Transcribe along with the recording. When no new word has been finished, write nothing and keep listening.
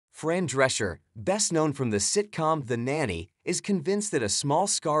Fran Drescher, best known from the sitcom The Nanny, is convinced that a small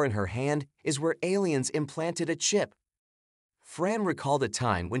scar in her hand is where aliens implanted a chip. Fran recalled a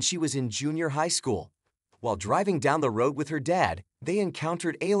time when she was in junior high school. While driving down the road with her dad, they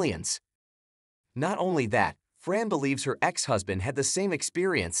encountered aliens. Not only that, Fran believes her ex-husband had the same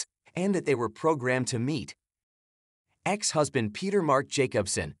experience and that they were programmed to meet. Ex-husband Peter Marc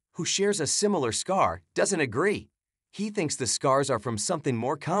Jacobson, who shares a similar scar, doesn't agree. He thinks the scars are from something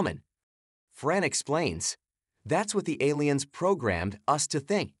more common. Fran explains, "That's what the aliens programmed us to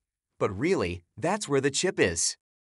think. But really, that's where the chip is."